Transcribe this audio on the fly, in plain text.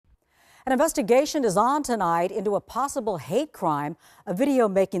An investigation is on tonight into a possible hate crime. A video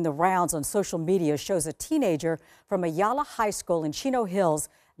making the rounds on social media shows a teenager from Ayala High School in Chino Hills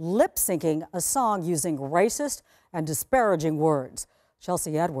lip-syncing a song using racist and disparaging words.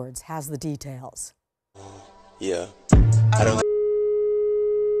 Chelsea Edwards has the details. Yeah. I don't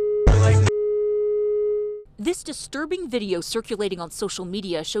This disturbing video circulating on social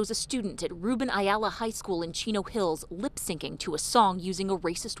media shows a student at Ruben Ayala High School in Chino Hills lip-syncing to a song using a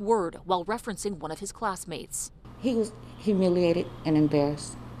racist word while referencing one of his classmates. He was humiliated and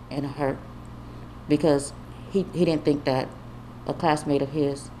embarrassed and hurt because he didn't think that a classmate of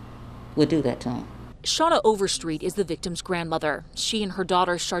his would do that to him. Shauna Overstreet is the victim's grandmother. She and her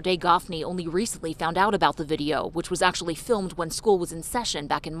daughter, Sharday Goffney, only recently found out about the video, which was actually filmed when school was in session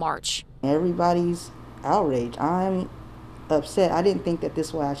back in March. Everybody's outraged. I'm upset. I didn't think that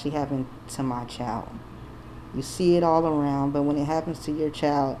this would actually happen to my child. You see it all around, but when it happens to your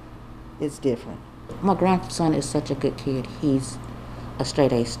child, it's different. My grandson is such a good kid. He's a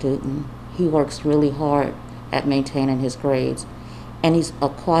straight A student. He works really hard at maintaining his grades. And he's a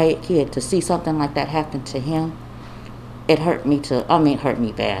quiet kid. To see something like that happen to him, it hurt me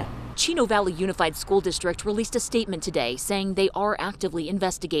bad. Chino Valley Unified School District released a statement today saying they are actively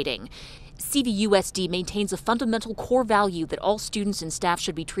investigating. CVUSD maintains a fundamental core value that all students and staff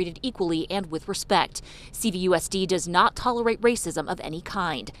should be treated equally and with respect. CVUSD does not tolerate racism of any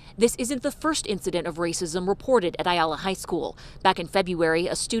kind. This isn't the first incident of racism reported at Ayala High School. Back in February,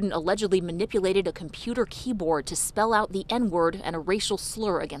 a student allegedly manipulated a computer keyboard to spell out the N-word and a racial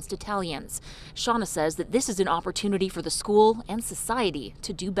slur against Italians. Shauna says that this is an opportunity for the school and society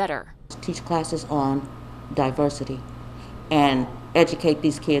to do better. Teach classes on diversity and educate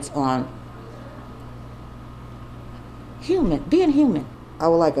these kids on being human. I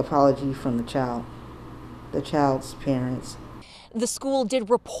would like an apology from the child's parents. The school did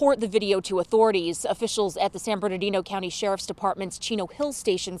report the video to authorities. Officials at the San Bernardino County Sheriff's Department's Chino Hills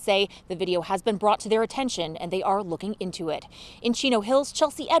station say the video has been brought to their attention and they are looking into it. In Chino Hills,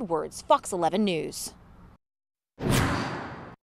 Chelsea Edwards, Fox 11 News.